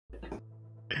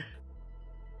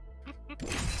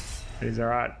He's all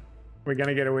right. We're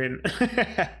gonna get a win.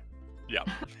 Yep.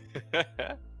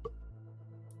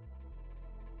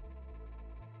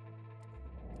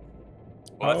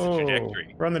 Well, that's the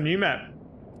trajectory. We're on the new map.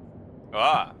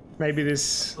 Ah, Maybe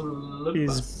this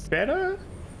is better?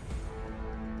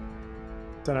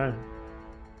 Don't know.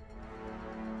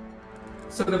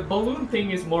 So the balloon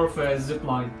thing is more of a zip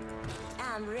line.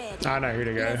 I'm ready. I know who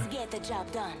to go. Let's get the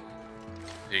job done.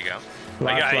 there you go.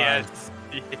 Lifeline. Yes.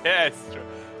 Yes.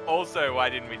 Also, why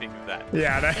didn't we think of that?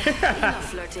 Yeah, I know.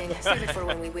 Enough flirting. Save it for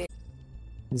when we win.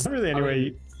 There's not really anywhere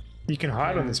you can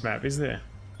hide on this map, is there?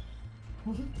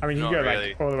 I mean, you Not go really.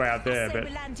 like all the way out there, Say but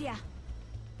we land here.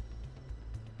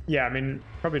 yeah, I mean,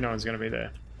 probably no one's going to be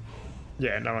there.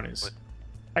 Yeah, no one is.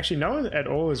 Actually, no one at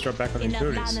all has dropped back on these Enough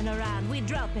buildings. landing around. We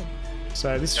dropping.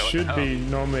 So this Yeah, what should the be hell?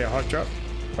 normally a hot drop,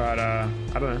 but I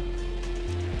don't know.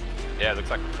 Yeah, it looks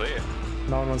like we're clear.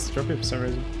 No one wants to drop it for some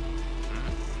reason.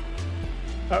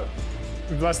 Oh,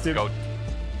 we've lost him. Gold.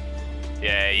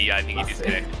 Yeah, I think he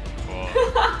disconnected before.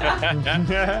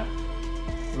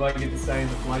 Do I get to stay in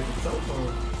the flight itself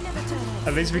or? Never turn heads.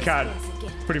 At least we can't Yes,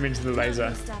 again. put him into the laser.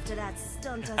 Just after that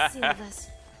stunt on Silvers.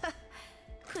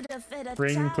 Could have fed a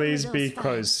Ring, child please with be those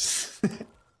close.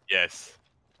 Yes.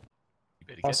 You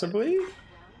better get Possibly?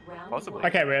 there. Possibly.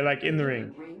 Okay, we're like in the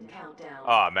ring.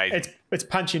 Oh, amazing. It's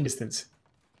punching distance.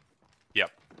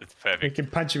 Yep, it's We perfect. can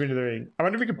punch him into the ring. I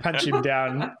wonder if we could punch him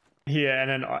down here and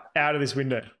then out of this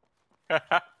window.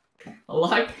 I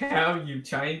like how you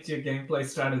changed your gameplay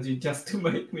strategy just to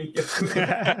make me get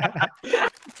to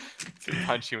To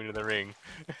punch you into the ring.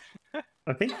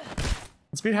 I think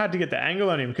it's a bit hard to get the angle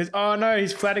on him because, oh no,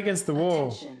 he's flat against the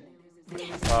wall.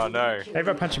 Oh no. Maybe if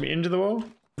I punch him into the wall?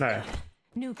 No.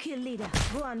 New kill leader.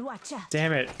 Go on, watch out.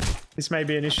 Damn it. This may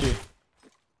be an issue.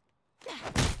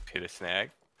 Hit a snag.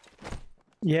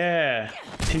 Yeah.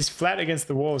 He's flat against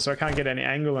the wall, so I can't get any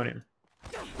angle on him.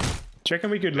 Do you reckon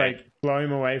we could like blow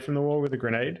him away from the wall with a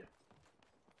grenade?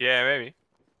 Yeah, maybe.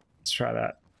 Let's try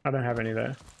that. I don't have any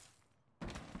though.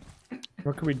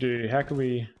 What could we do? How could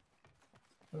we...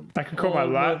 I could call my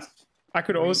life. I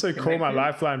could also call my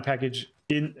lifeline package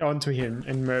in onto him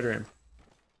and murder him.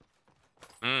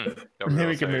 Mm, And then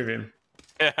we can move him.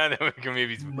 Yeah, and then we can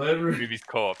move his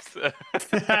corpse.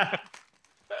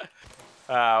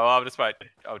 Well,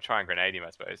 I'll try and grenade him, I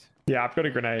suppose. Yeah, I've got a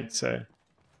grenade, so I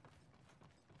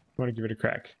want to give it a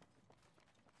crack.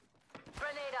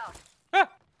 Grenade out.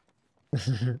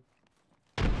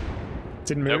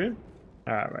 Didn't move Nope. him?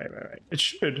 Wait. It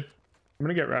should. I'm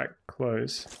gonna get right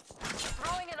close.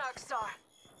 Throwing an arc star.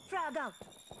 Frag out.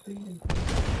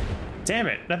 Damn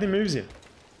it! Nothing moves him.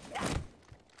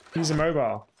 He's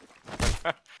immobile.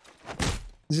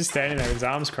 He's just standing there with his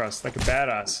arms crossed like a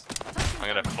badass. I'm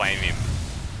gonna flame him.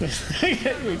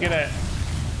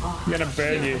 We're gonna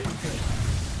burn you.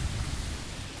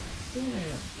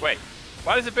 Wait,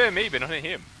 why does it burn me but not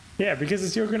him? Yeah, because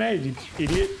it's your grenade, you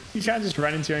idiot. You can't just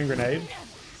run into your own grenade.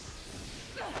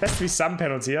 There has to be some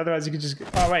penalty, otherwise you could just...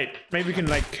 Oh wait, maybe we can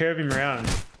like curve him around.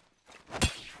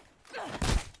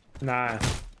 Nah.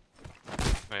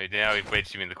 Maybe now we've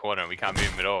wedged him in the corner and we can't move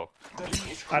him at all.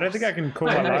 I don't think I can call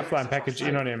my lifeline package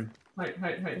in on him. Wait.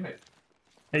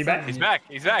 Are you back? He's back,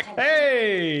 he's back!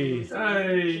 Hey!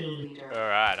 Hey!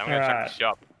 Alright, I'm gonna check the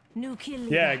shop. New kill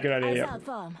leader. Yeah, good idea. Eyes Yep. out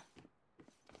for him.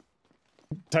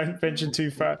 Don't venture too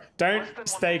far. Don't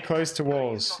stay close to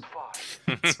walls.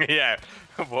 Yeah,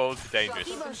 walls are dangerous.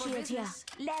 Evo shield here.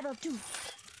 Level 2.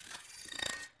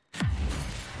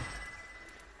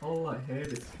 All I heard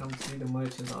is come see the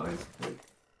merchandise.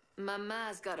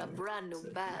 Mama's got a brand new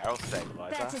bag. I'll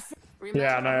stabilize That's that. a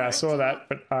Yeah, I know, I saw that,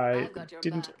 but I I've got your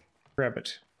didn't back. grab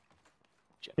it.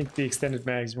 I think the extended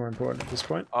mag is more important at this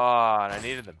point. Oh, and I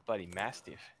needed the bloody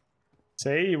Mastiff.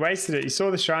 See, you wasted it. You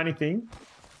saw the shiny thing,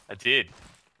 I did.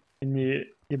 and you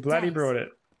bloody Thanks. brought it.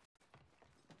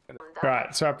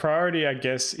 Right, so our priority, I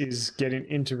guess, is getting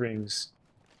into rings.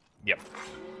 Yep.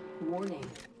 Warning.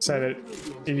 So that...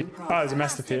 oh, there's a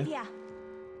Mastiff here. Yeah.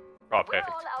 Oh, perfect.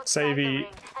 So if he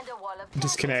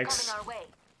disconnects,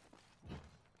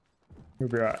 we'll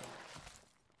be right.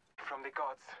 From the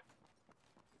gods.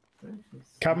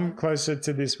 Come closer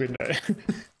to this window.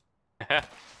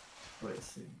 Let's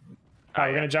see. Oh,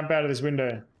 you're going to jump out of this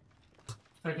window.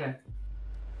 Okay.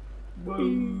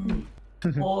 Whoa.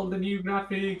 All the new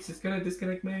graphics, it's gonna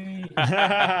disconnect me.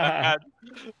 But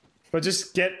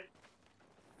just get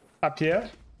up here,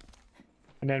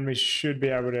 and then we should be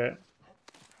able to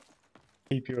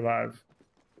keep you alive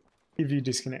if you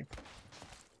disconnect.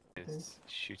 Is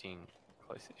shooting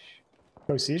close-ish.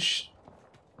 Close-ish.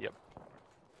 Yep.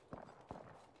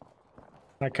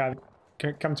 I can't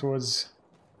come towards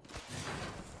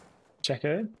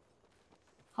Checker.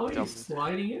 How are you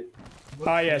sliding it?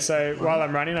 Oh yeah, so while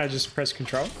I'm running, I just press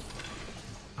control.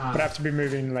 But I have to be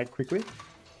moving like quickly.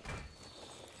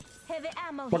 Heavy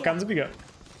ammo What here. guns have you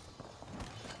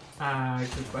got?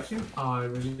 Good question. I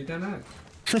really don't know.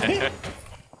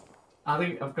 I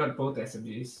think I've got both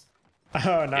SMGs.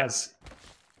 Oh, nice.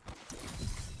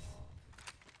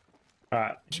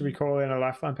 Alright, should we call in a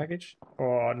lifeline package?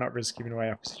 Or not risk giving away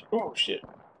our position? Oh shit.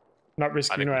 Not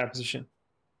risk giving away our position.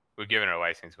 We're giving it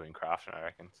away since we're in crafting, I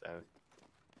reckon. So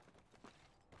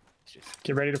it's just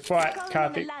Get ready to fight, Calling in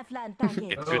Karthik. a lifeline package.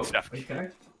 it's good stuff. Okay.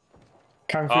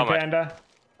 Kung Fu Oh my- Panda.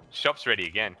 Shop's ready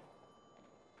again.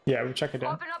 Yeah, we'll check it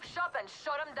down. Open up shop and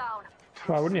shut them down.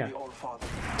 Why wouldn't The you? All Father.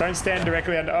 Don't stand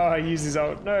directly under. Oh, he used his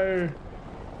ult. No.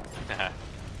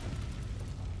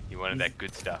 You wanted that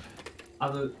good stuff.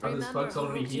 Are the Remember spokes who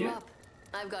already hooked you here? up?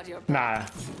 I've got your Nah.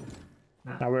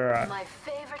 Nah, we're alright. My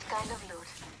favorite kind of loot.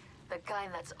 The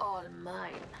kind that's all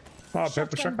mine. Oh,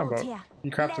 purple shotgun bolt bolt. here.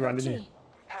 You crafted one, didn't you?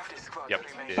 Half the squad Yep.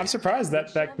 remains. I'm surprised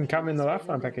that that can come in the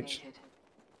lifeline package.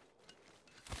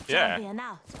 Yeah. Champion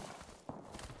out.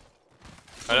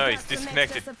 I know he's Just some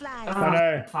disconnected. extra supplies. I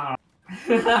know. Far.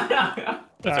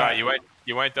 That's alright.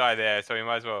 You won't die there, so we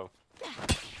might as well.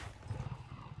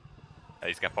 Oh,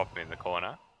 he's gonna pop him in the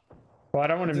corner. Well, I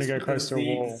don't want him to Just go close to a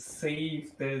see- wall. See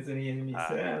if there's any enemies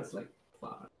there. It's like,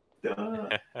 fuck. Duh.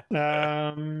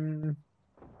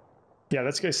 Yeah,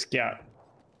 let's go scout.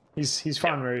 He's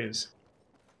fine where he is.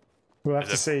 We'll have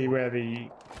to see where the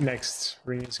next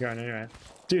ring is going anyway.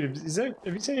 Dude,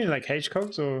 have you seen any like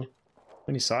H-cogs or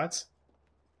any sites?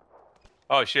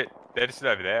 Oh shit, they're just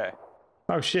over there.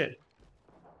 Oh shit.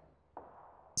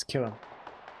 Let's kill him.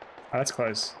 Oh, that's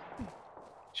close.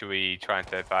 Should we try and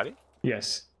third party?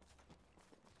 Yes.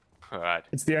 Alright.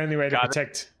 It's the only way to Got it.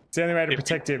 protect. It's the only way to If-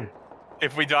 protect him.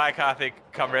 If we die, Karthik,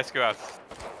 come rescue us.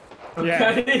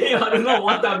 Yeah. Okay, I don't know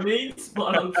what that means,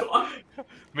 but I'm trying.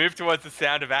 Move towards the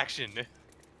sound of action.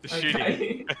 The shooting.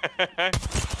 Okay.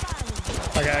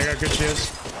 Okay, I got good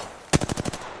shields.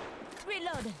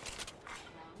 Reload.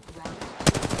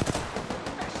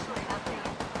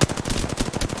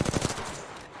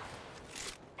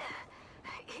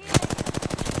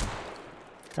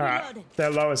 Alright,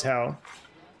 they're low as hell.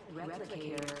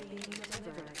 Replicate.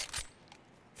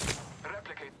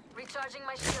 Recharging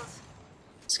my shields.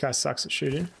 This guy sucks at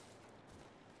shooting.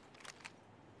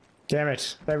 Damn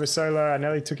it, they were so low, I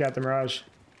nearly took out the Mirage.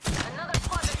 Another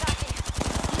squad attacking.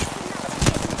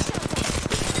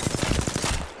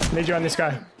 Need you on this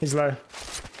guy. He's low.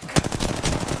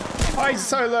 Oh, he's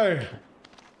so low.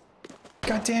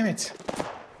 God damn it.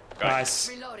 Nice.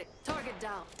 Reload it. Target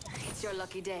down. It's your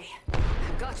lucky day. I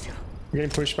got you. We're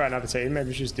getting pushed by another team. Maybe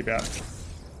we should just dip out.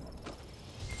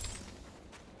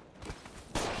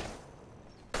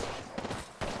 They're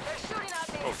shooting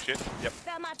at me. Oh shit. Yep.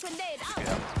 Thermite grenade out. Yeah,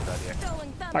 that's a good idea.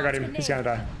 Throwing thermite I got him. grenade. He's gonna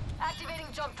die. Activating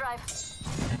jump drive.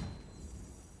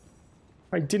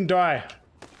 Oh, he didn't die.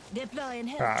 Deploying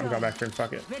health Alright, we got drone. back for him.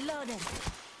 Fuck it. Reloading.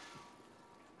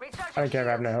 Recharging I don't care if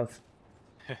I have no shields.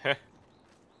 health.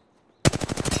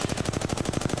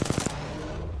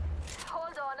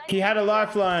 Hold on. I He had a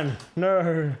lifeline.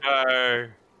 No. No.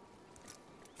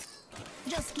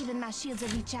 Just giving my shields a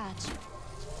recharge.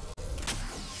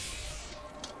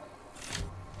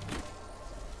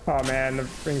 Oh man, the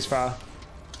ring's far.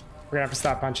 We're gonna have to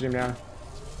start punching him now.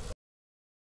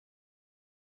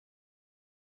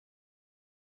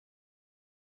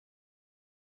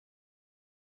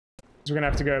 So we're gonna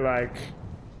have to go like...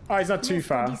 Oh, he's not too Let's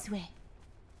go far. this way.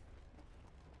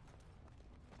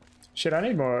 Shit, I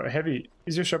need more heavy.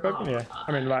 Is your shop open? Yeah.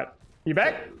 I mean, light. You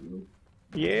back?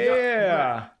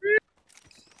 Yeah.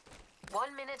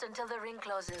 1 minute until the ring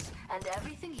closes, and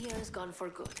everything here is gone for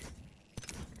good.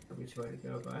 Which way to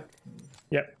go back?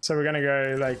 Yep. So we're gonna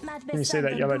go like. Might be Can you see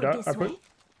that something yellow good dot this I put? way.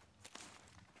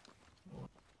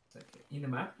 In the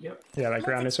map? Yep. Yeah, like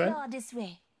around Let's this way. explore this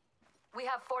way. We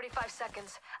have 45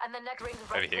 seconds, and the next ring's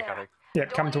Over right here, there. Karthik. Yeah,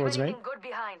 Don't come leave towards me. anything good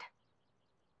behind.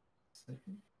 Oh,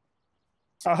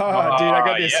 dude, I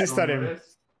got the yeah. assist on him.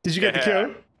 Did you get the kill?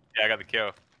 Yeah, I got the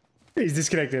kill. He's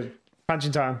disconnected.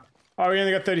 Punching time. Oh, we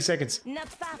only got 30 seconds. Not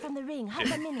far from the ring.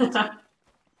 Half a minute. Are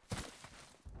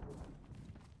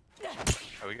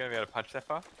we gonna be able to punch that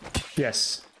far?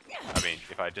 Yes. I mean,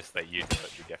 if I just let you do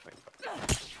it, you definitely.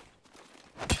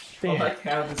 I like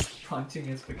how this punching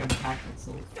has become a hack and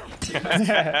solve.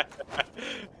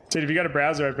 Dude, if you got a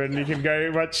browser open, you can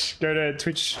go to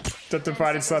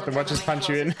twitch.fight slot and watch us punch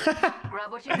you in. Grab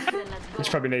what you need and let's go.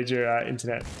 Which probably needs your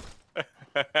internet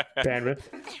bandwidth.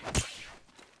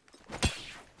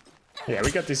 Yeah,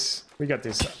 we got this. We got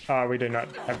this. Oh, we do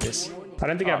not have this. I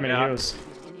don't think I have many no. heals.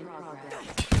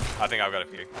 I think I've got a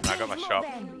few. I got my shop.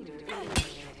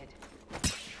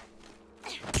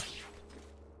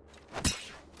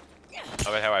 I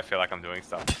love how I feel like I'm doing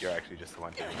stuff. You're actually just the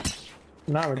one doing it.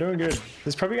 No, we're doing good.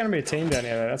 There's probably going to be a team down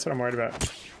here, though. That's what I'm worried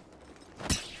about.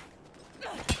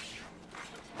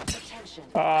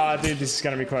 Oh, dude, this is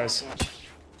going to be close.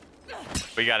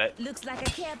 We got it. Looks like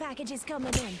a care package is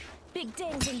coming in. Big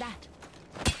things in that.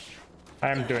 I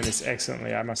am doing this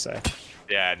excellently, I must say.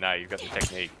 Yeah, no, you've got the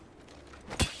technique.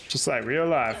 Just like real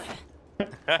life.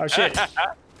 Oh, shit.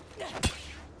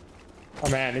 Oh,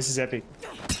 man, this is epic.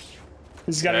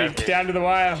 This is going to be down to the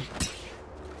wire.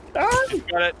 Ah! He's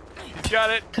got it. He's got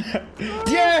it.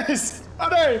 Yes! Oh,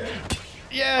 no!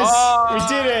 Yes! Oh! We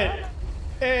did it!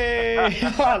 Hey!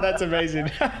 Oh, that's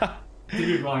amazing.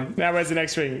 Now where's the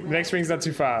next ring? The next ring's not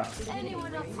too far. I'm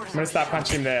gonna start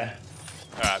punching him there.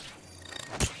 Alright.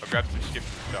 I'll grab some skips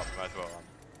and shop, might as well.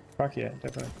 Fuck yeah,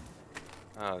 definitely.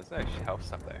 Oh, there's no health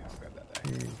stuff there. I'll grab that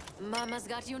there. Mama's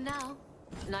got you now.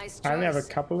 Nice choice. I only have a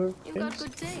couple of You've got things.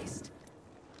 good taste.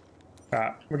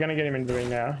 Alright, we're gonna get him into the ring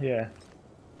now, yeah.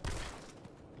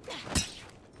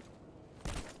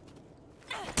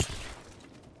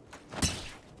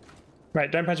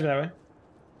 Wait, don't punch him that way.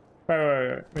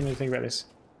 Wait. We need to think about this.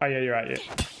 Oh yeah, you're right, yeah.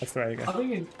 That's the way to go. I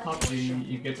think in PUBG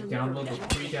you get to download or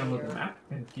pre-download the map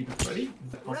and keep it ready.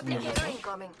 Is that possible as well?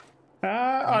 Incoming.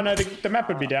 Oh no, the map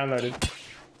would be downloaded.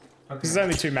 Because there's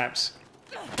only 2 maps.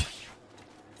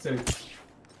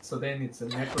 So then it's a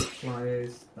network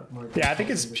flyers. That might Yeah, I think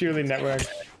it's purely network.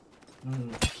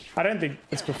 Mm. I don't think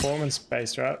it's performance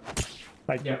based, right?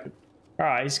 Like, Yeah.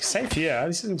 alright, he's safe here.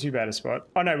 This isn't too bad a spot.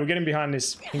 Oh no, we're getting behind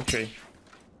this pink tree.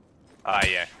 Ah,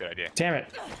 yeah, good idea. Damn it.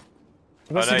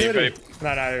 Oh, no, you've got it.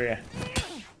 No, there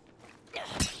we go.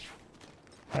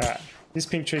 Alright, this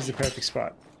pink tree is the perfect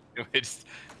spot.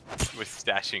 We're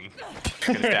stashing.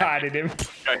 I did him.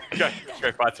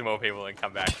 Go fight some more people and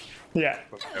come back. Yeah.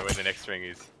 Where the next ring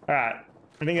is. Alright,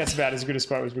 I think that's about as good a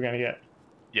spot as we're going to get.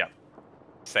 Yep.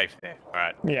 Safe there.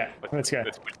 Alright. Yeah, let's go.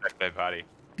 Let's push that third party.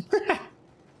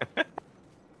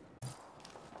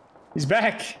 He's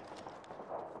back.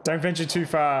 Don't venture too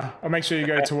far. I'll make sure you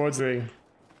go towards the ring.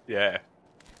 Yeah.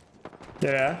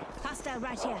 Yeah. Hostile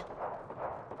right here.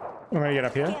 I'm going to get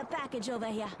up here. Care package over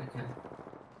here. Okay.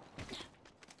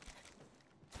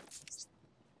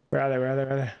 Where are they? Where are they?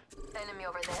 Where are they? Enemy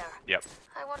over there. Yep.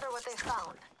 I wonder what they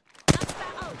found. Axe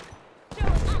out. Throw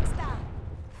an axe down.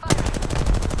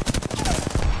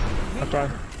 Up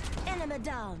on. Enemy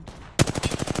down.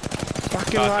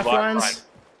 Fucking Oh, lifelines.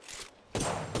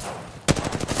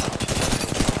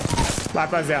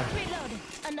 Lifelines down. Reloading.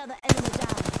 Another enemy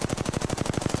down.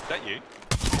 Is that you?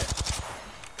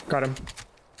 Got him.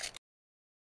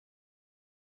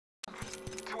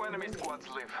 2 enemy squads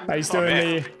live. Are you still in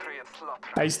man. the? Victory at slaughter.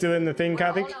 Are you still in the thing, We're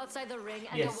all Karthik? outside the ring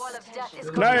and Yes. the wall of death is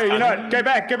No, coming. you're not. Go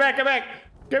back. Go back. Go back.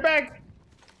 Go back.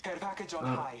 Care package on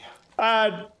high.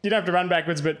 You don't have to run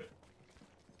backwards, but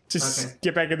just Okay.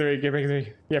 get back in the ring. Get back in the ring.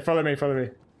 Yeah, follow me. Follow me.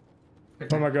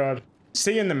 Okay. Oh my god.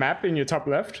 See in the map in your top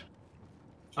left?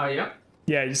 Oh yeah.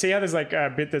 Yeah, you see how there's like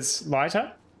a bit that's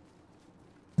lighter?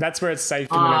 That's where it's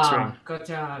safe in the next ring.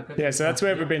 Gotcha. Yeah, so that's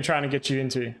where we've been trying to get you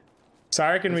into. So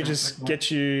I reckon we just get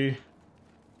you...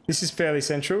 This is fairly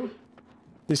central.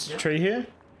 This tree here.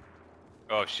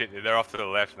 Oh shit, they're off to the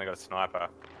left and they got a sniper.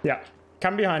 Yeah.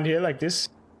 Come behind here like this.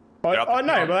 Oh, They're up oh the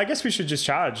no, top. well I guess we should just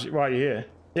charge while you're here.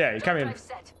 Yeah, you come in. Drive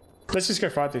set. Let's just go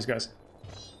fight these guys.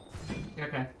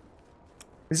 Okay.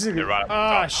 This is a They're good... right up the Oh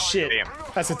top. shit. Damn.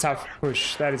 That's a tough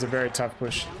push. That is a very tough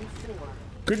push.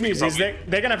 Good news is they're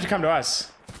gonna have to come to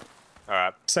us.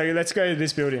 Alright. So let's go to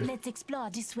this building. Let's explore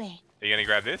this way. Are you gonna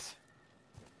grab this?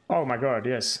 Oh my god,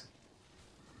 yes.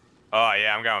 Oh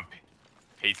yeah, I'm going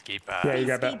peacekeeper. Yeah, you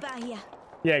grab that. Keep out here.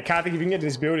 Yeah, Karthik, if you can get to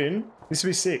this building, this will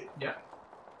be sick. Yeah.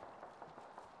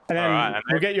 And then Alright, and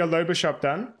we'll then- get your Loba shop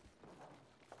done.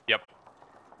 Yep.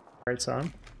 Great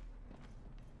sign.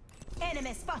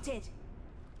 Enemy spotted.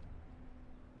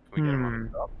 Can we get him on the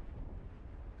top?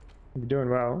 You're doing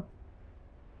well.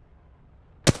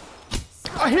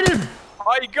 I hit him!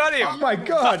 Oh, you got him! Oh my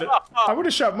god! I would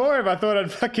have shot more if I thought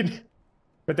I'd fucking...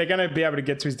 But they're gonna be able to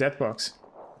get to his death box.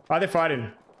 Oh, they're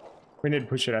fighting. We need to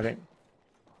push it, I think.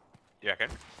 You reckon?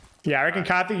 Yeah, I reckon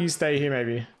Karthik, you stay here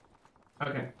maybe.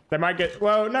 Okay. They might get...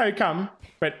 Well, no, come.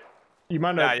 But you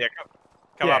might Nah, not... yeah,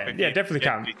 come Yeah, up. If yeah, you definitely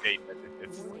get come. too deep,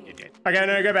 you're dead. Okay,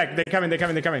 no, go back. They're coming, they're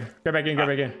coming, they're coming. Go back in, go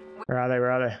back in. Where are they,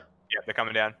 where are they? Yep, they're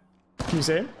coming down. Can you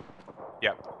see them?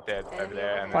 Yep, they're over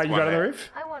there. And Oh, there's you one got on the there.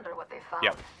 roof? I wonder what they found.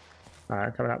 Yep.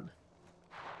 Alright, coming up.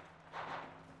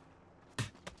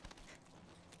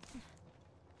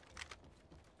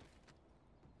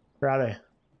 Where are they?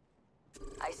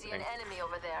 I see an enemy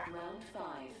over there. Round 5.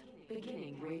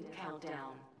 Beginning ring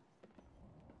countdown.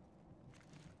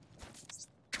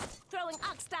 Throwing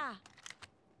Oxstar.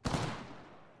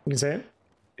 You can see it?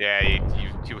 Yeah,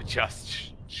 you were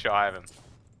just shy of him.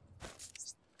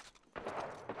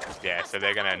 Yeah, so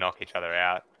they're gonna knock each other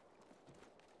out.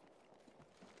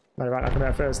 No, you might knock him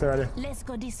out first. They're ready. Let's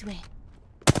go this way.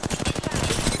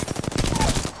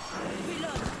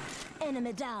 Reload.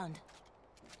 Enemy downed.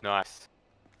 Nice.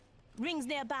 Rings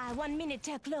nearby. 1 minute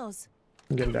till close.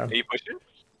 I'm getting down. Are you pushing?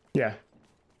 Yeah.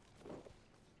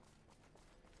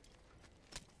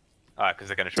 Alright, because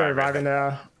they're gonna try. They're arriving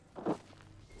now. Alright,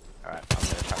 I'm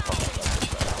gonna try and pop this.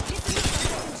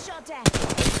 Shot at.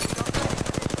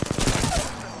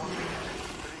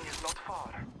 Ring is not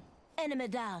far. Enemy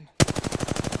down.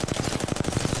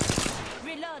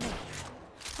 Reloading.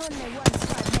 Only one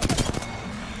squad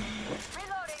left.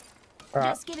 Reloading.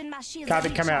 Alright. Just giving my shield.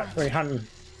 Karthik, come out. We're hunting.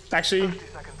 Actually, 30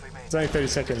 seconds remain. it's only 30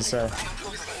 seconds, so.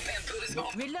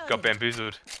 Reloading. Got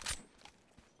bamboozled.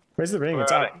 Where's the ring? Where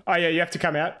It's are up. Oh, yeah, you have to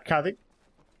come out, Karthik.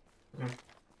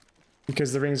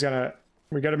 Because the ring's gonna.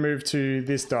 We gotta move to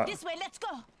this dot. This way, let's go.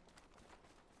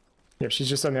 Yep, she's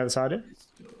just on the other side here.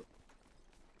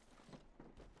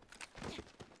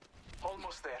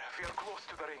 Almost there. Feel close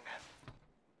to the ring.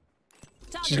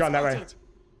 She's gone that way.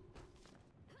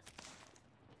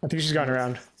 I think she's going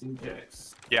around.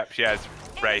 Syntax. Yep, she has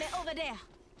Wraith. Enemy over there.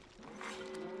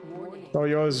 All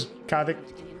yours, Karthik.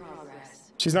 In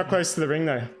progress. She's not close to the ring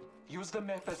though. Use the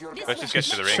map as your Let's just get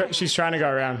to the ring. She's trying to go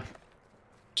around.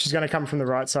 She's gonna come from the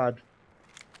right side.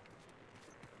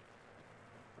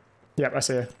 Yep, I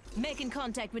see her. Making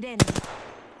contact with enemy.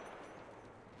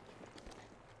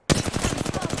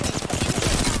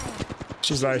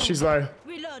 She's low. She's low.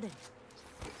 Reloading.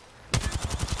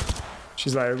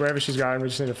 She's low. Wherever she's going, we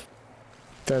just need to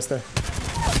thirst her.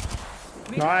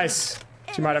 Nice.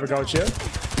 She might have a gold shield.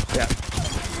 Yeah.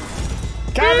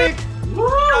 Karthik!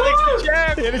 Karthik's the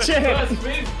champ! You're the champ! First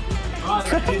win. Oh,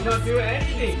 I did not do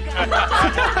anything.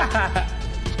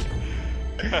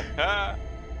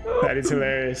 That is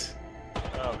hilarious.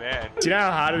 Oh man. Do you know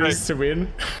how hard it is to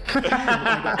win?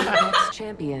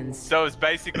 Champions. So it's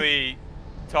basically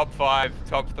top 5,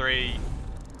 top 3.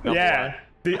 number Yeah.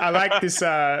 I like this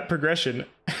progression.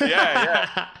 1.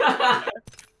 Yeah.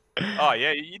 Oh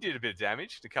yeah, you did a bit of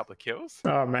damage, a couple of kills.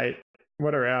 Oh mate,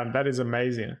 what a round. That is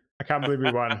amazing. I can't believe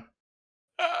we won.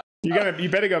 You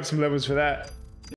better go up some levels for that.